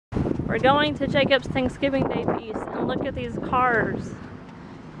We're going to Jacob's Thanksgiving Day feast, and look at these cars.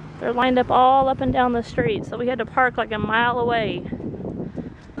 They're lined up all up and down the street, so we had to park like a mile away.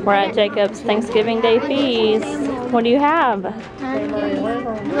 We're at Jacob's Thanksgiving Day feast. What do you have? Turkey.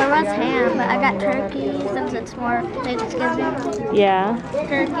 Well, that's ham, but I got turkey since it's more Thanksgiving. Yeah.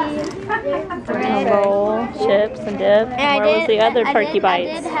 Turkey, A bread. roll, chips, and dip. And Where was the other turkey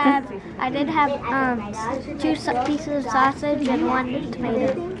bites? I did have 2 pieces of sausage and 1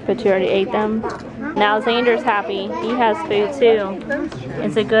 tomato. But you already ate them. Now Xander's happy. He has food too.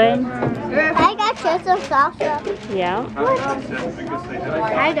 Is it good? I got chips and salsa. Yeah.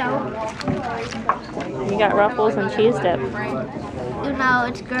 I don't. You got ruffles and cheese dip. No,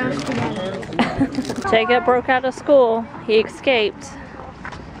 it's gross to me. Jacob broke out of school. He escaped.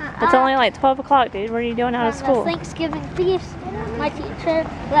 It's only like 12 o'clock, dude. What are you doing out of school? Thanksgiving feast. My teacher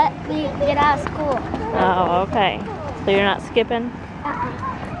let me get out of school. Oh, okay. So you're not skipping?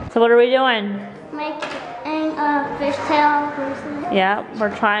 So what are we doing? Making a fishtail bracelet. Yeah,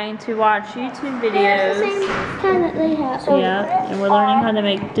 we're trying to watch YouTube videos. Same kind that they have. Yeah, and we're learning how to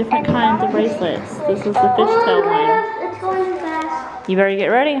make different kinds of bracelets. This is the fishtail one. It's going fast. You better get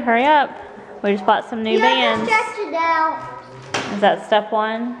ready. Hurry up. We just bought some new bands. Stretch it out. Is that step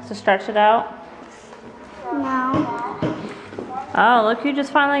 1? To stretch it out? No. Oh, look who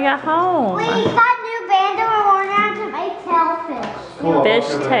just finally got home. We got new band and we're learning how to make tailfish. Fish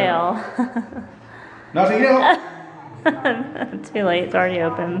tail. Nothing else. Too late, it's already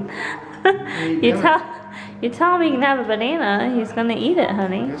open. You tell him he can have a banana, he's gonna eat it,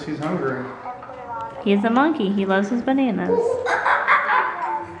 honey. Guess he's hungry. He's a monkey, he loves his bananas.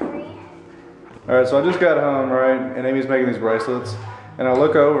 Alright, so I just got home, right? And Amy's making these bracelets. And I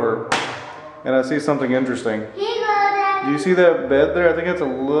look over and I see something interesting. Do you see that bed there? I think it's a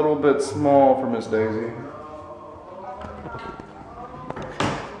little bit small for Miss Daisy.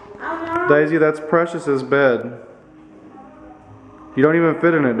 Daisy, that's Precious's bed. You don't even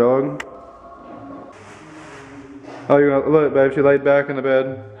fit in it, dog. Oh, you're gonna look, babe. She laid back in the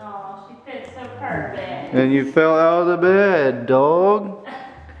bed. Oh, she fits so perfect. And you fell out of the bed, dog.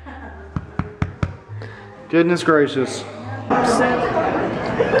 Goodness gracious.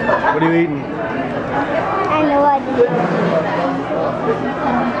 What are you eating? I know I do.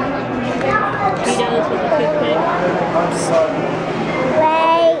 Cheetos with a toothpick. I'm sorry.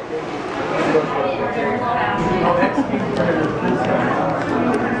 Wait.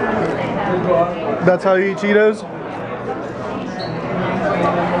 That's how you eat Cheetos?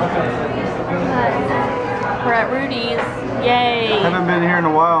 We're at Rudy's. Yay! I haven't been here in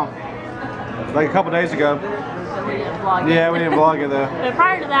a while. Like a couple days ago. We didn't vlog it. Yeah, we didn't vlog it though. But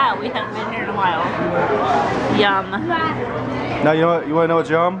prior to that, we hadn't been here in a while. Yum. Now you want to know what's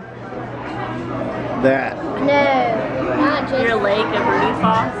yum? That. No, not just. Your lake of Rudy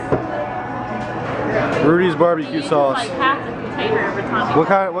sauce. Rudy's barbecue You sauce. Like half the container every time.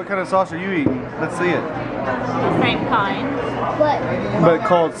 What kind of sauce are you eating? Let's see it. The same kind. But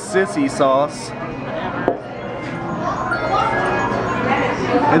called sissy sauce. Whatever.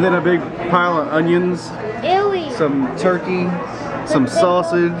 And then a big pile of onions, Ewy. some turkey, some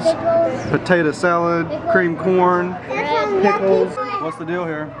sausage, potato salad, cream corn, pickles. What's the deal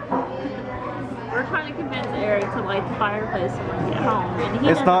here? We're trying to convince Eric to light the fireplace when we get home. And he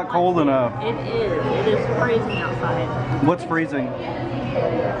It's doesn't not like cold it. enough. It is. It is freezing outside. What's freezing?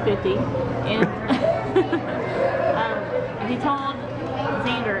 50. And he told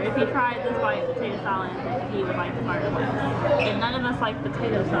Xander if he tried this white potato salad, he would like the fireplace. And none of us like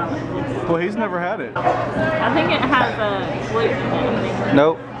potato salad. Well, he's never had it. I think it has a gluten in it.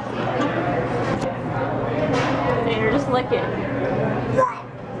 Nope. Xander, just lick it.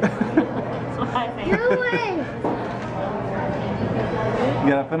 That's what I think. You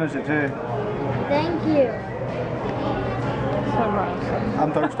gotta finish it too. Thank you. So gross.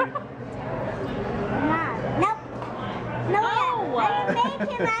 I'm thirsty. Nope. No. I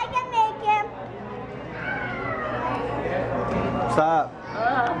can make him. Stop.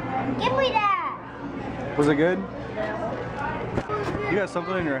 Give me that. Was it good? You got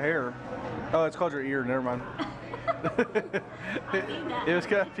something in your hair. Oh, it's called your ear. Never mind. It was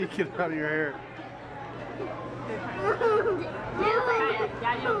kind of peeking out of your hair.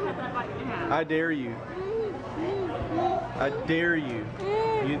 Daddy, don't cut that bite in half. I dare you. I dare you.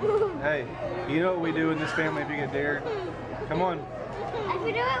 Hey, you know what we do in this family if you get dared? Come on. If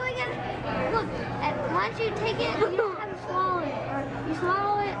we do it, we gotta look. Once you take it, you don't have to swallow it. Or you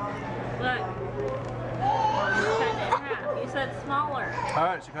swallow it. Look. You cut it in half. You said smaller. All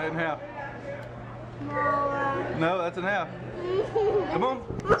right, so cut it in half. Smaller. No, that's in half. Come on.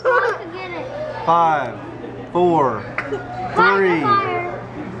 Let's get it. 5, 4, 3,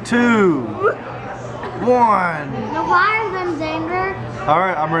 2, 1. The fire's in danger. All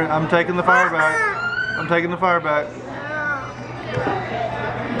right, I'm taking the fire back. I'm taking the fire back.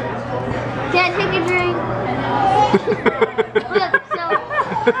 Can't take a drink. Look, so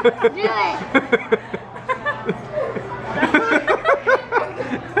do it.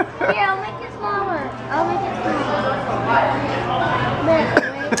 Here, I'll make it smaller. I'll make it smaller. Wait.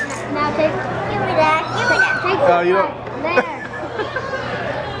 Now take. Give me that. Give me that. Take this slice. There.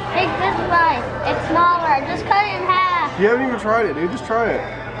 Take this slice. It's smaller. Just cut it in half. You haven't even tried it, dude. Just try it.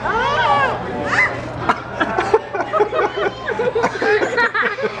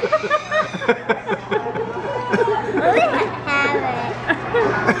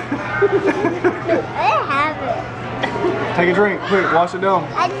 Take a drink, quick, wash it down.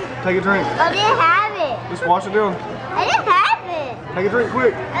 Take a drink. I didn't have it. Just wash it down. I didn't have it. Take a drink,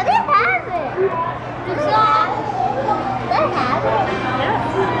 quick. I didn't have it. Did I have it?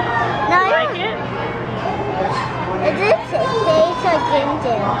 Yeah. No, I Like don't. it? It did taste like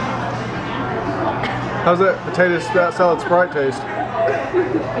ginger. How's that potato salad Sprite taste?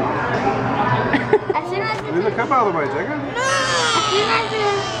 As Leave the cup out of the way, Jacob.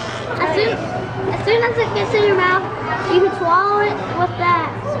 As soon as it gets in your mouth, you can swallow it with that.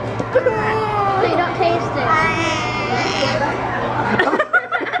 So you don't taste it.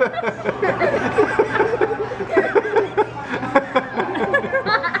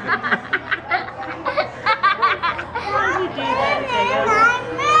 Why would you do that, Jacob?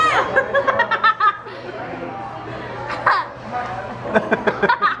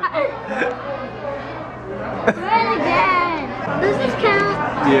 Do it again. Does this count?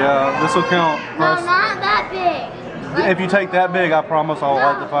 Yeah, this will count. No, not that big. If you take that big, I promise I'll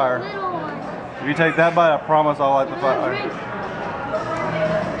light the fire. Little one. If you take that bite, I promise I'll light the fire. Drink.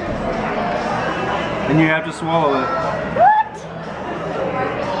 And you have to swallow it. What?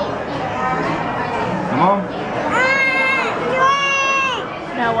 Come on.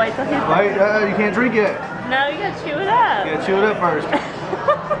 No, wait till he's... Wait, you can't drink it. No, you gotta chew it up. You gotta chew it up first.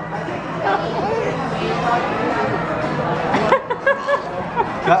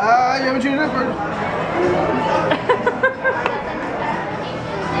 You haven't chewed it up first.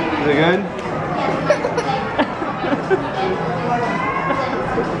 Is it good?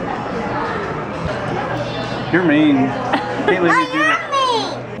 You're mean. Can't let me do that.